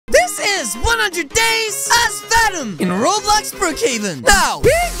his 100 days as Venom in Roblox Brookhaven. Now,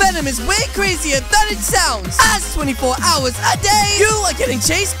 being Venom is way crazier than it sounds, as 24 hours a day, you are getting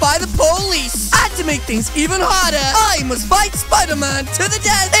chased by the police. And to make things even harder, I must fight Spider-Man to the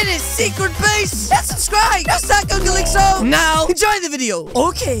death in his secret base. And subscribe, just like Calixo. Now, enjoy the video.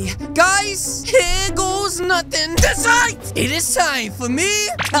 Okay, guys, here goes nothing. That's right! It is time for me,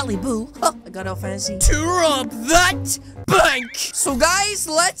 Caliboo, I got all fancy, to rob that bank. So guys,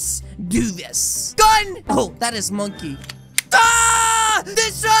 let's do this. Gun! Oh, that is monkey. Ah!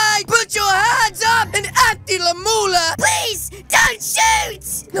 That's right! Put your hands up and empty la moolah! Please, don't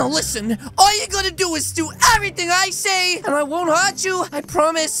shoot! Now listen, all you gotta do is do everything I say, and I won't hurt you, I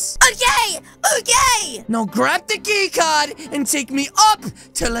promise. Okay, okay! Now grab the key card and take me up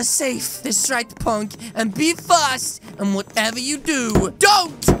to the safe. That's right, punk, and be fast, and whatever you do,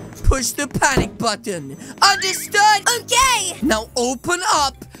 don't push the panic button. Understood? Okay! Now open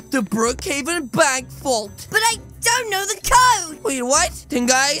up the Brookhaven Bank vault. But I don't know the code! Wait, what? Then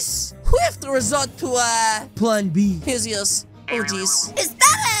guys, we have to resort to plan B. Here's yours. Oh jeez. Is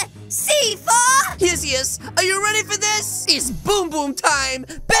that a C4? Here's. Are you ready for this? It's boom boom time.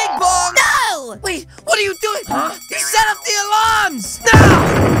 Big bong. No! Wait, what are you doing? Huh? You set off the alarms.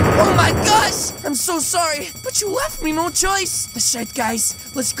 Now! Oh my gosh! I'm so sorry, but you left me no choice. That's right,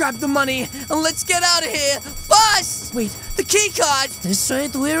 guys. Let's grab the money and let's get out of here fast. Wait, the key card. That's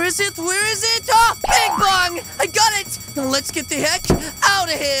right. Where is it? Where is it? Oh, big bong! I got it. Now let's get the heck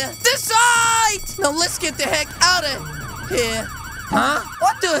out of here. This side. Now let's get the heck out of here. Huh?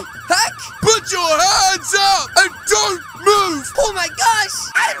 What the heck? Put your hands up and don't move! Oh my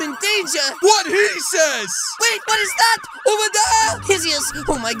gosh! I'm in danger! What he says! Wait, what is that? Over there! Here's he is!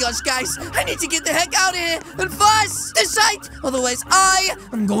 Oh my gosh, guys! I need to get the heck out of here and fast! This side! Otherwise, I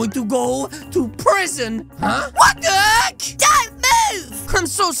am going to go to prison! Huh? What the heck? Don't move! I'm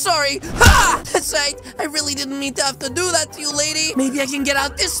so sorry! Ha! That's right! I really didn't mean to have to do that to you, lady! Maybe I can get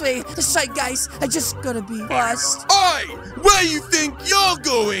out this way! That's right, guys! I just gotta be fast! Oi! Where you think you're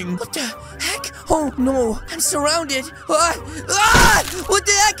going? What the heck? Oh no, I'm surrounded. What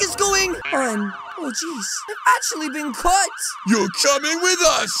the heck is going on? Oh jeez, I've actually been caught. You're coming with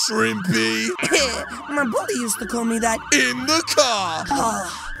us, Shrimpy. My bully used to call me that. In the car.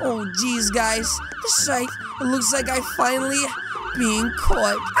 Oh jeez, guys. That's right. It looks like I finally being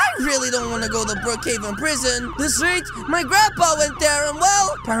caught. I really don't want to go to Brookhaven prison. That's right. My grandpa went there and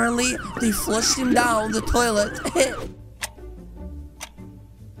well, apparently they flushed him down the toilet.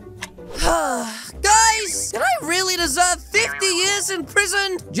 Guys, did I really deserve 50 years in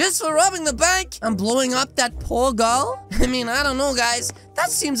prison just for robbing the bank and blowing up that poor girl? I mean, I don't know, guys.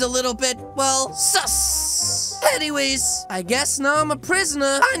 That seems a little bit, well, sus. Anyways, I guess now I'm a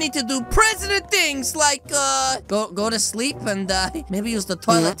prisoner. I need to do prisoner things like, go to sleep and, maybe use the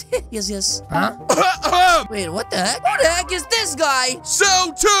toilet. Yes. Huh? Wait, what the heck? Who the heck is this guy?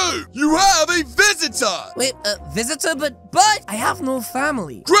 Cell 2, you have a visitor. Wait, visitor? But I have no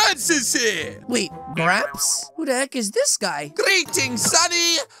family. Gramps is here. Wait, Gramps? Who the heck is this guy? Greetings,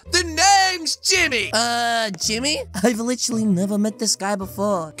 Sonny. The name's Jimmy. Jimmy? I've literally never met this guy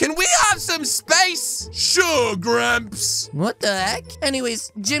before. Can we have some space? Sure, Gramps. What the heck?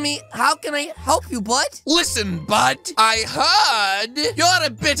 Anyways, Jimmy, how can I help you, bud? Listen, bud. I heard you're a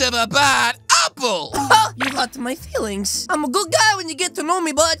bit of a bad apple. You hurt my feelings. I'm a good guy when you get to know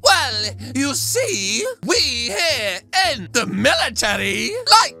me, bud. Well, you see, we here in the military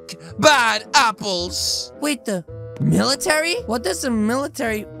like bad apples. Wait, the military? What does the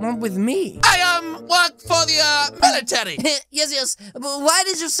military want with me? I work for the military. Yes. But why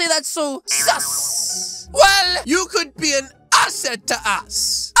did you say that so sus? Well, you could be an asset to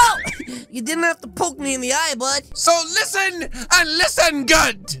us. Oh, you didn't have to poke me in the eye, bud. So listen and listen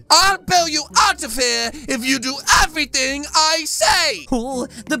good. I'll bail you out of here if you do everything I say. Oh,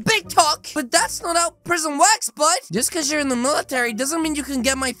 the big talk. But that's not how prison works, bud. Just because you're in the military doesn't mean you can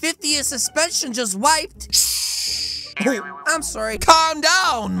get my 50-year suspension just wiped. Oh, I'm sorry. Calm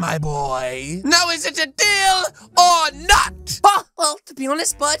down, my boy. Now is it a deal or not? Oh, well, to be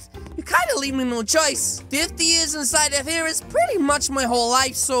honest, bud, you kind of leave me no choice. 50 years inside of here is pretty much my whole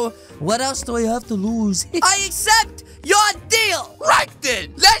life, so what else do I have to lose? I accept your deal. Right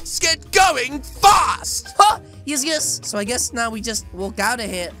then, let's get going fast. Yes. So I guess now we just walk out of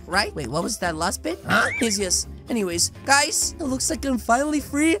here, right? Wait, what was that last bit? Huh? Yes. Anyways, guys, it looks like I'm finally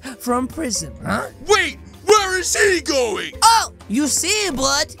free from prison. Huh? Wait, where is he going? Oh, you see,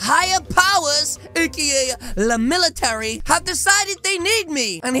 bud, higher powers, aka the military, have decided they need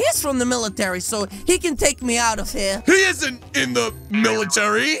me. And he's from the military, so he can take me out of here. He isn't in the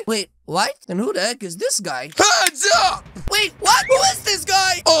military. Wait, what? Then who the heck is this guy? Hands up! Wait, what? Who is this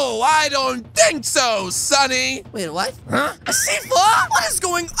guy? Oh, I I don't think so, Sonny. Wait, what? Huh? A C4? What is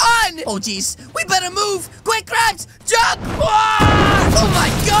going on? Oh, jeez. We better move. Quick, Krabs! Jump! Oh, my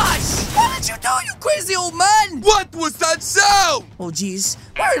gosh! What did you do, you crazy old man? What was that sound? Oh, jeez.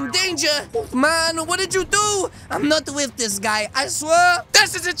 We're in danger. Old man, what did you do? I'm not with this guy, I swear.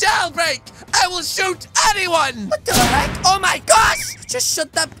 This is a jailbreak. I will shoot anyone. What the heck? Oh, my gosh! Just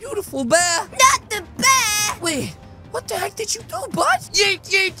shut that beautiful bear. Not the bear! Wait. What the heck did you do, bud? Yeet,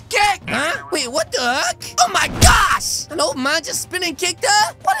 yeet, kick! Huh? Wait, what the heck? Oh my gosh! An old man just spin and kicked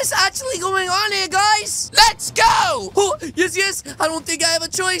her? What is actually going on here, guys? Let's go! Oh, yes. I don't think I have a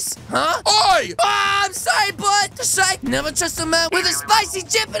choice. Huh? Oi! Oh, I'm sorry, bud. This side. Never trust a man with a spicy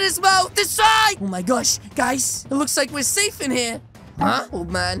chip in his mouth. This side. Oh my gosh, guys. It looks like we're safe in here. Huh? Old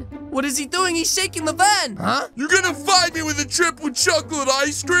man. What is he doing? He's shaking the van. Huh? You gonna find me with a triple chocolate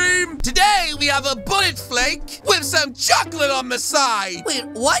ice cream? Today we have a bullet flake with some chocolate on the side. Wait,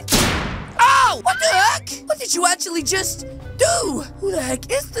 what? Oh! What the heck? What did you actually just do? Who the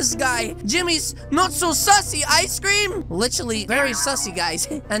heck is this guy? Jimmy's not so sussy ice cream? Literally very sussy, guys.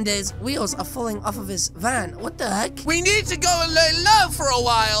 And his wheels are falling off of his van. What the heck? We need to go and lay low for a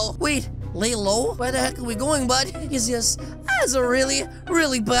while. Wait. Lay low? Where the heck are we going, bud? Yes. I has a really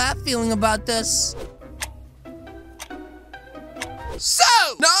bad feeling about this. So,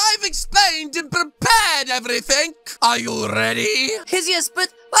 now I've explained and prepared everything. Are you ready? Yes, but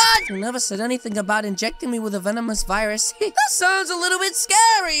you never said anything about injecting me with a venomous virus. That sounds a little bit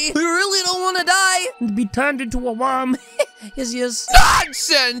scary. We really don't want to die and be turned into a worm. Yes.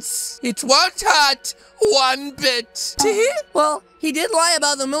 Nonsense! It won't hurt one bit. Well, he did lie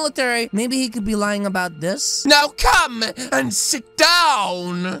about the military. Maybe he could be lying about this. Now come and sit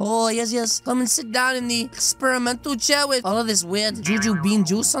down. Oh, yes. Come and sit down in the experimental chair with all of this weird juju bean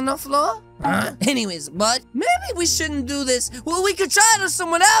juice on the floor. Anyways, but maybe we shouldn't do this. Well, we could try it on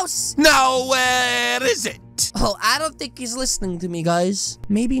someone else. Now, where is it? Oh, I don't think he's listening to me, guys.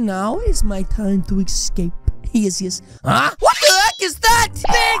 Maybe now is my time to escape. Yes. Huh? What the heck is that?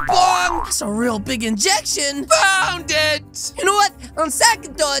 Big bong! That's a real big injection. Found it! You know what? On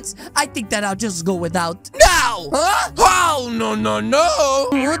second thoughts, I think that I'll just go without. Now! Huh? Oh, no.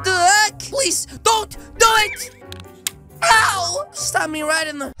 What the heck? Please, don't do it! Ow! Stop me right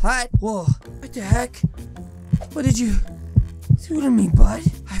in the heart. Whoa, what the heck? What did you do to me, bud?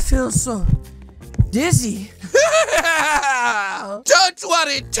 I feel so dizzy. Don't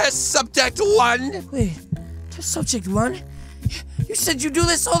worry, test subject 1. Wait, test subject 1? You said you do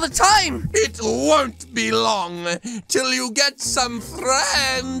this all the time. It won't be long till you get some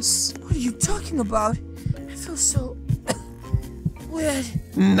friends. What are you talking about? I feel so weird.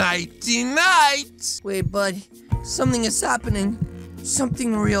 Nighty-night. Wait, bud. Something is happening.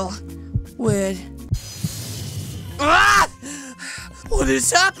 Something real weird. Ah! What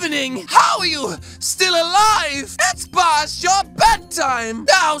is happening? How are you still alive? It's past your bedtime.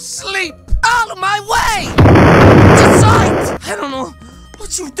 Now sleep. Out of my way! Decide! I don't know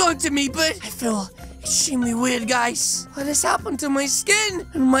what you've done to me, but I feel extremely weird, guys. What has happened to my skin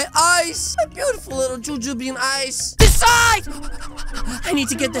and my eyes? My beautiful little jujubee eyes. Decide! I need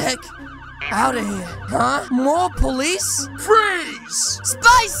to get the heck out of here. Huh? More police? Freeze!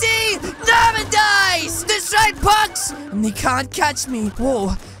 Spicy! Never dies! This right, punks! And they can't catch me.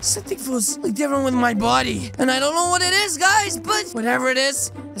 Whoa, something feels like different with my body. And I don't know what it is, guys, but whatever it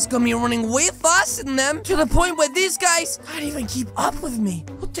is, it's gonna be running way faster than them to the point where these guys can't even keep up with me.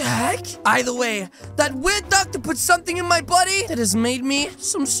 What the heck? Either way, that weird doctor put something in my body that has made me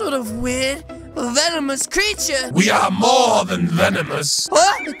some sort of weird venomous creature. We are more than venomous.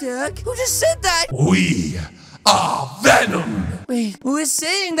 What? What the heck? Who just said that? We are Venom. Wait, who is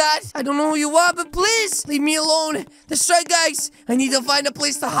saying that? I don't know who you are, but please leave me alone. That's right, guys. I need to find a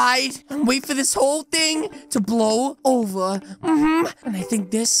place to hide and wait for this whole thing to blow over. And I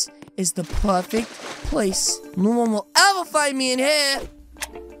think this is the perfect place. No one will ever find me in here.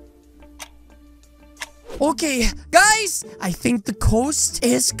 Okay, guys, I think the coast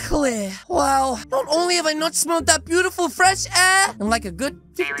is clear. Wow, not only have I not smelled that beautiful fresh air in like a good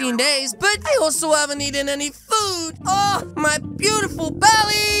 15 days, but I also haven't eaten any food. Oh, my beautiful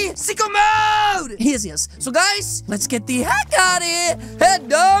belly. Sicko mode. Yes. So, guys, let's get the heck out of here, head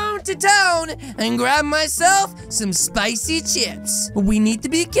down to town, and grab myself some spicy chips. But we need to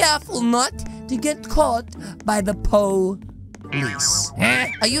be careful not to get caught by the police.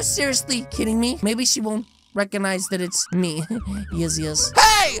 Are you seriously kidding me? Maybe she won't recognize that it's me. Yes.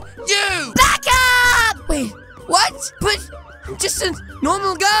 Hey, you! Back up! Wait, what? But I'm just a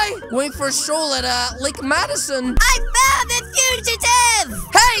normal guy going for a stroll at Lake Madison. I found the fugitive!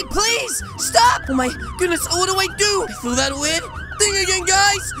 Hey, please, stop! Oh my goodness, what do I do? I feel that weird thing again,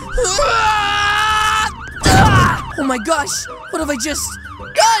 guys. Oh my gosh, what have I just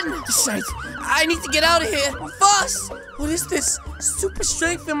done? Shite, I need to get out of here fast. What is this? Super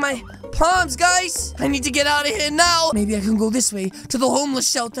strength in my palms, guys. I need to get out of here now. Maybe I can go this way to the homeless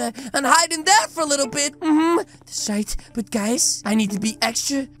shelter and hide in there for a little bit. That's right. But guys, I need to be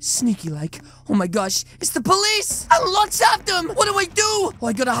extra sneaky like. Oh my gosh, it's the police. And lots of them. What do I do? Oh,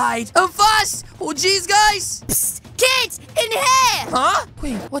 I gotta hide. I'm fast. Oh, geez, guys. Psst, kids, in here. Huh?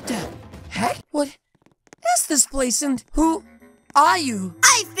 Wait, what the heck? What is this place and who are you?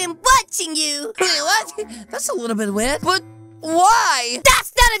 I've been watching you. Wait, what? That's a little bit weird, but why?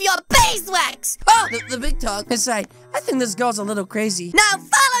 That's none of your beeswax. Oh, the big talk. That's right. I think this girl's a little crazy. Now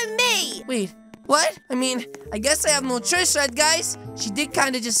follow me. Wait, what? I mean, I guess I have no choice, right, guys? She did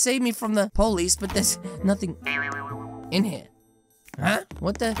kind of just save me from the police, but there's nothing in here. Huh?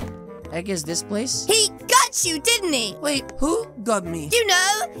 What the heck is this place? He got you, didn't he? Wait, who got me? You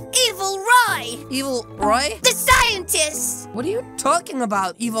know, Evil Roy. Evil Roy? The scientist. What are you talking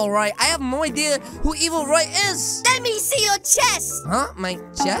about, Evil Roy? I have no idea who Evil Roy is. Let me see your chest. Huh? My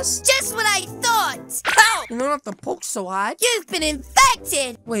chest? Just what I thought. Ow! You don't have to poke so hard. You've been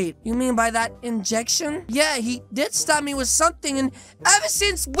infected. Wait, you mean by that injection? Yeah, he did stab me with something, and ever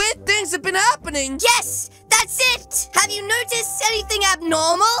since, weird things have been happening. Yes, that's it. Have you noticed anything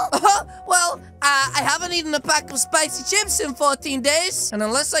abnormal? Well, I haven't eaten a pack of spicy chips in 14 days, and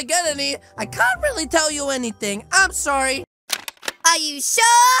unless I get any, I can't really tell you anything. I'm sorry. Are you sure?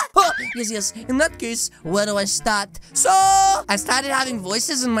 Oh, yes. In that case, where do I start? So, I started having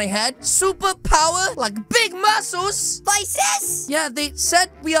voices in my head. Superpower, like big muscles. Voices? Yeah, they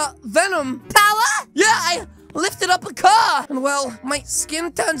said we are Venom. Power? Yeah, I lifted up a car. And well, my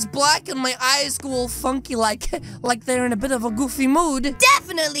skin turns black and my eyes go all funky like they're in a bit of a goofy mood.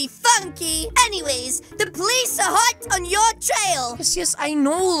 Definitely funky. Anyways, the police are hot on your trail. Yes, I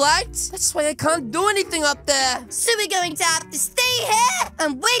know, right? That's why I can't do anything up there. So we're going to have to stay here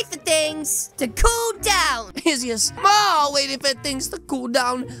and wait for things to cool down. Yes. More waiting for things to cool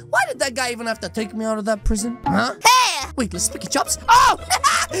down. Why did that guy even have to take me out of that prison? Huh? Here. Wait, let's pick your chops. Oh!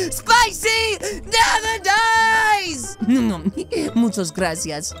 Spicy never dies! Muchas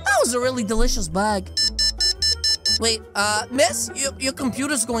gracias. That was a really delicious bag. Wait, miss, your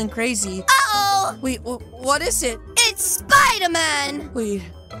computer's going crazy. Uh-oh! Wait, what is it? It's Spider-Man! Wait,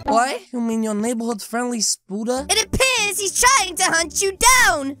 what? You mean your neighborhood-friendly Spooder? It appears he's trying to hunt you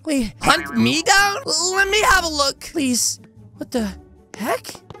down! Wait, hunt me down? Let me have a look. Please. What the heck?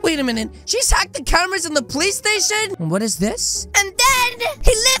 Wait a minute. She's hacked the cameras in the police station? And what is this? And then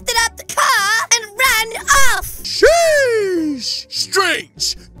he lifted up the car and ran off! Sheesh!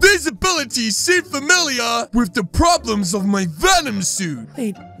 Strange! These abilities seem familiar with the problems of my Venom suit.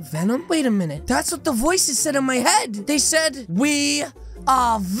 Wait, Venom? Wait a minute. That's what the voices said in my head. They said, we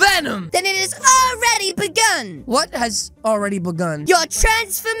are Venom. Then it has already begun. What has already begun? Your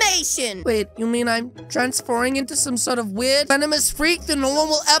transformation. Wait, you mean I'm transferring into some sort of weird venomous freak that no one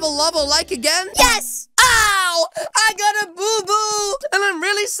will ever love or like again? Yes! Ow! I got a boo-boo! And I'm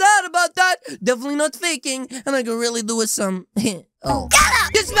really sad about that. Definitely not faking. And I could really do with some... Oh. Get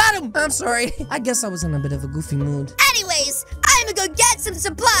up! Yes, madam! I'm sorry. I guess I was in a bit of a goofy mood. Anyways, I'm gonna go get some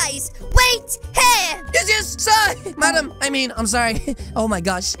supplies. Wait here! Yes, sir! Madam, I'm sorry. Oh my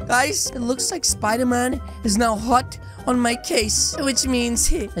gosh. Guys, it looks like Spider-Man is now hot on my case. Which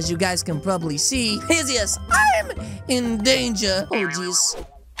means, as you guys can probably see, yes, I'm in danger. Oh, jeez.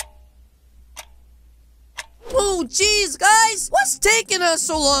 Oh, jeez, guys! What's taking us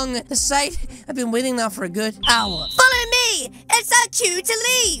so long? The site, I've been waiting now for a good hour. Follow me! It's our cue to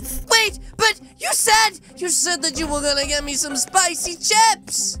leave! Wait, but you said that you were gonna get me some spicy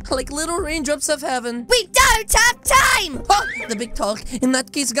chips! Like little raindrops of heaven. We don't have time! Oh, the big talk. In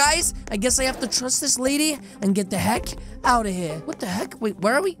that case, guys, I guess I have to trust this lady and get the heck out of here. What the heck? Wait,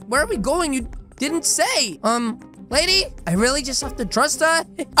 where are we going? You didn't say. Lady, I really just have to trust her?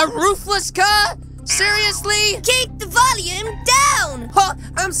 A roofless car? Seriously? Keep the volume down! Oh,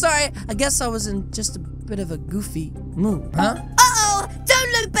 I'm sorry. I guess I was in just a bit of a goofy mood, huh? Uh-oh!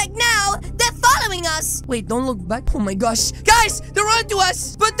 Don't look back now! They're following us! Wait, don't look back. Oh my gosh. Guys, they're onto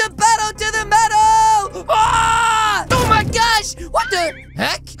us! Put the pedal to the metal! Ah! Oh my gosh! What the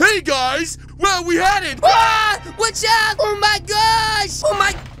heck? Hey guys, where are we headed? Ah! Watch out! Oh my gosh! Oh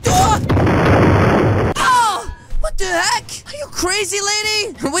my... Oh! What the heck? Are you crazy,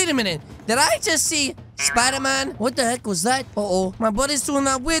 lady? Wait a minute. Did I just see Spider-Man? What the heck was that? Uh-oh. My buddy's doing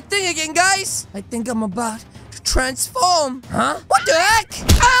that weird thing again, guys. I think I'm about to transform. Huh? What the heck?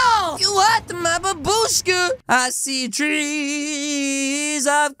 Ow! You hurt my babushka. I see trees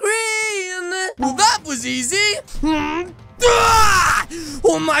of green. Well, that was easy. Ah!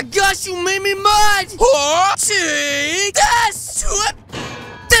 Oh my gosh, you made me mad! Huh? Take this!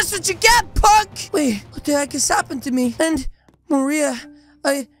 That's what you get, punk! Wait, what the heck has happened to me? And Maria,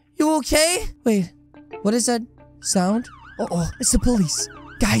 you okay? Wait, what is that sound? Uh-oh, it's the police.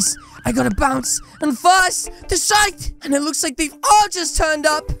 Guys, I gotta bounce and fast to sight! And it looks like they've all just turned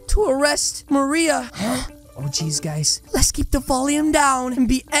up to arrest Maria. Huh? Oh jeez, guys. Let's keep the volume down and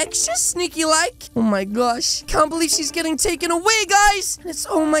be extra sneaky like. Oh my gosh. Can't believe she's getting taken away, guys. And it's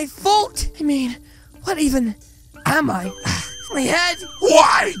all my fault. I mean, what even am I? My head.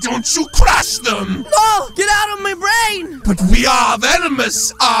 Why don't you crush them? No! Get out of my brain! But we are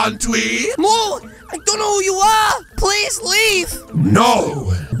venomous, aren't we? No! I don't know who you are! Please leave!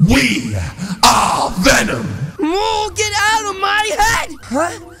 No, we are Venom. No! Get out of my head!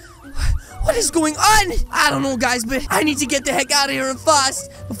 Huh? What is going on? I don't know, guys, but I need to get the heck out of here fast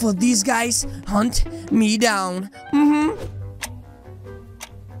before these guys hunt me down.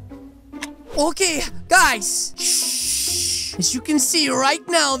 Okay, guys. Shh. As you can see right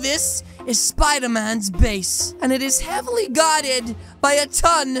now, this is Spider-Man's base. And it is heavily guarded by a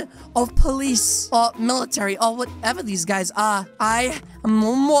ton of police or military or whatever these guys are. I am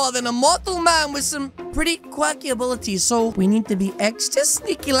no more than a mortal man with some pretty quirky abilities, so we need to be extra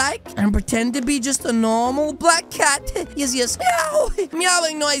sneaky-like and pretend to be just a normal black cat. Yes, meow,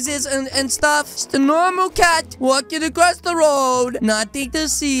 meowing noises and stuff. Just a normal cat walking across the road. Nothing to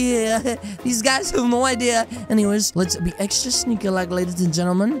see here. These guys have no idea. Anyways, let's be extra sneaky-like, ladies and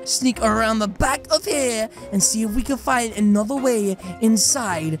gentlemen. Sneak around the back of here and see if we can find another way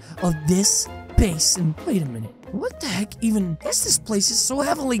inside of this base. And wait a minute. What the heck even is this place? Is so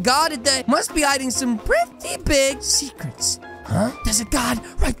heavily guarded that must be hiding some pretty big secrets. Huh? There's a guard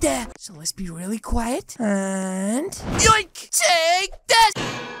right there. So let's be really quiet. And yoink! Take this!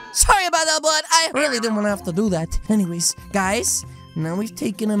 Sorry about that, but I really didn't want to have to do that. Anyways, guys, now we've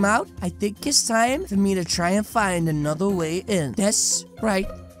taken him out. I think it's time for me to try and find another way in. That's right.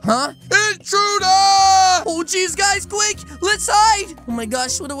 Huh? Intruder! Oh, jeez, guys, quick! Let's hide! Oh my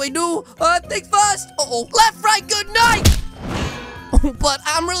gosh, what do I do? Think fast! Uh-oh. Left, right, good night! Oh, but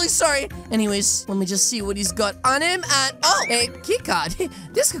I'm really sorry. Anyways, let me just see what he's got on him. And, oh, a key card.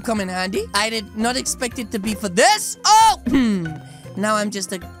 This could come in handy. I did not expect it to be for this. Oh! Now I'm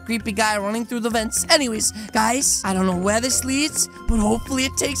just a creepy guy running through the vents. Anyways, guys, I don't know where this leads, but hopefully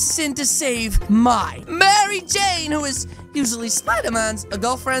it takes us in to save my Mary Jane, who is usually Spider-Man's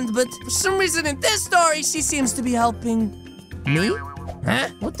girlfriend, but for some reason in this story, she seems to be helping me? Huh?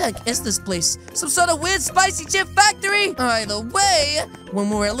 What the heck is this place? Some sort of weird spicy chip factory? Either way, when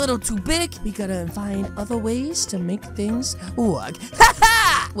we're a little too big, we gotta find other ways to make things work. Ha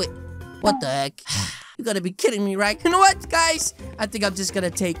ha! Wait, what the heck? You gotta be kidding me, right? You know what, guys? I think I'm just gonna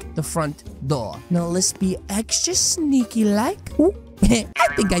take the front door. Now let's be extra sneaky like. I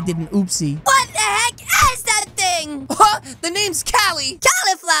think I did an oopsie. What the heck is that thing? The name's Callie.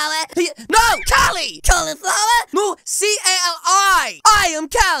 Cauliflower. No, Callie. Cauliflower? No, C-A-L-I. I am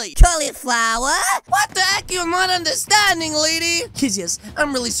Callie. Cauliflower? What the heck? You're not understanding, lady. Yes,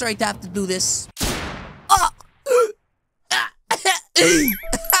 I'm really sorry to have to do this. Oh.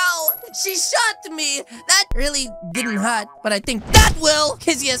 Ow! She shot me! That really didn't hurt, but I think that will!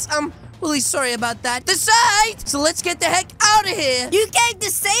 Yes, I'm really sorry about that. Decide! So let's get the heck out of here! You came to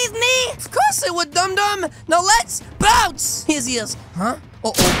save me? Of course I would, dum-dum! Now let's bounce! Yes. Huh?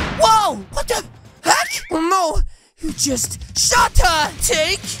 Uh-oh. Whoa! What the heck? Oh no! You just shot her!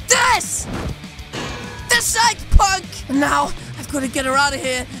 Take this! Decide, punk! And now, I've got to get her out of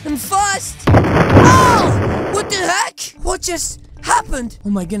here, and fast! Oh! What the heck? What just happened? Oh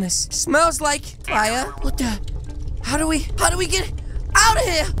my goodness. Smells like fire. What the? How do we get out of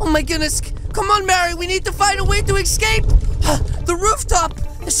here? Oh my goodness. Come on, Mary. We need to find a way to escape. The rooftop.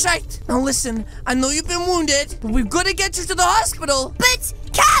 That's right. Now listen. I know you've been wounded, but we've got to get you to the hospital. But,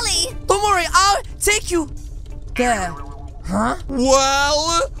 Callie! Don't worry. I'll take you there. Huh?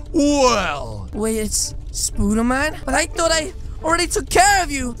 Well. Wait, it's Spider-Man? But I thought I already took care of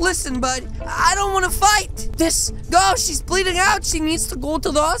you. Listen, bud, I don't want to fight. This girl, she's bleeding out. She needs to go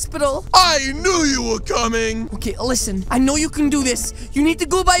to the hospital. I knew you were coming. Okay, listen, I know you can do this. You need to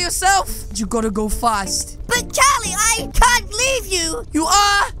go by yourself. You gotta go fast. But Callie, I can't leave you. You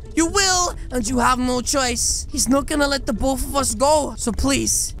are. You will, and you have no choice. He's not gonna let the both of us go. So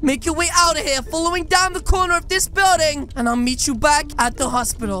please, make your way out of here, following down the corner of this building, and I'll meet you back at the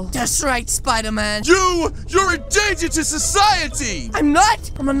hospital. That's right, Spider-Man. You're a danger to society. I'm not.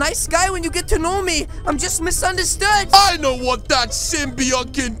 I'm a nice guy when you get to know me. I'm just misunderstood. I know what that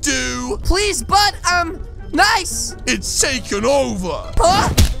symbiote can do. Please, bud, I'm nice. It's taken over.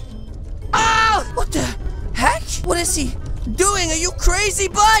 Huh? Oh! What the heck? What is he doing? Are you crazy,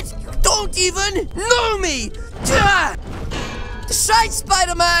 bud? You don't even know me. That's right,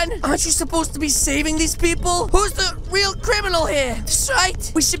 Spider-Man. Aren't you supposed to be saving these people? Who's the real criminal here? That's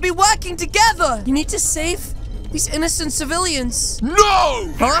right. We should be working together. You need to save these innocent civilians.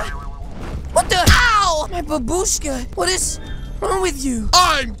 No! Huh? What the? Ow! My babushka. What is wrong with you?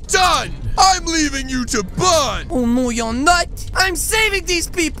 I'm done. I'm leaving you to burn. Oh, no, you're not. I'm saving these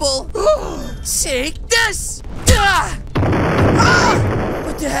people. Take this.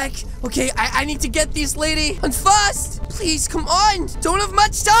 What the heck? Okay, I need to get these, lady. And fast. Please, come on. Don't have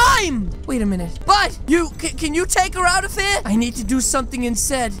much time. Wait a minute. But can you take her out of here? I need to do something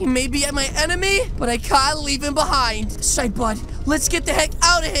instead. He may be my enemy, but I can't leave him behind. That's right, bud. Let's get the heck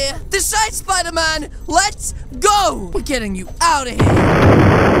out of here. That's right, Spider-Man. Let's go. We're getting you out of here.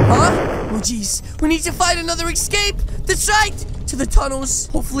 Huh? Oh, jeez. We need to find another escape. That's right. To the tunnels.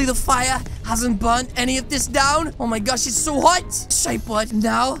 Hopefully the fire hasn't burnt any of this down. Oh my gosh, it's so hot. That's right, bud.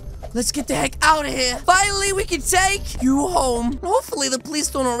 Now, let's get the heck out of here. Finally, we can take you home. Hopefully the police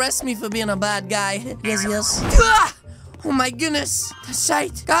don't arrest me for being a bad guy. Yes, yes. Oh my goodness. That's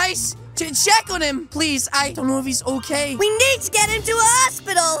right. Guys, check on him, please. I don't know if he's okay. We need to get him to a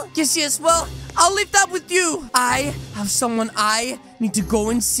hospital. Yes, yes. Well, I'll leave that with you. I have someone I need to go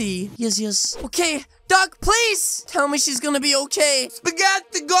and see. Yes, yes. Okay, Doc, please tell me she's gonna be okay.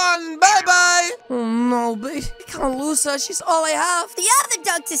 Spaghetti gone. Bye-bye. Oh, no, babe. I can't lose her. She's all I have. The other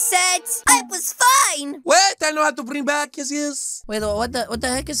doctor said I was fine. Wait, I know how to bring back. Yes, yes. Wait, what the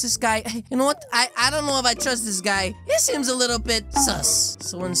heck is this guy? You know what? I don't know if I trust this guy. He seems a little bit sus.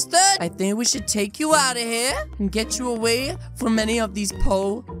 So instead, I think we should take you out of here and get you away from many of these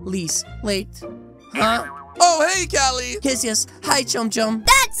police. Late. Huh? Oh, hey, Callie. Yes, yes. Hi, Chum Chum.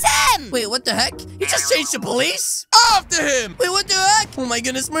 That's him. Wait, what the heck? You just changed the police? After him. Wait, what the heck? Oh my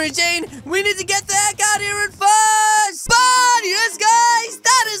goodness, Mary Jane. We need to get the heck out of here and fast. But yes, guys,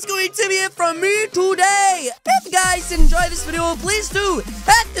 that is going to be it from me today. If you guys enjoyed this video, please do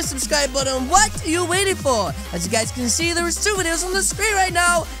hit the subscribe button. What are you waiting for? As you guys can see, there is 2 videos on the screen right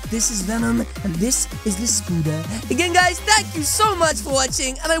now. This is Venom, and this is the Scooter. Again, guys, thank you so much for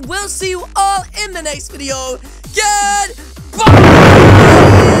watching, and I will see you all in the next video. Goodbye!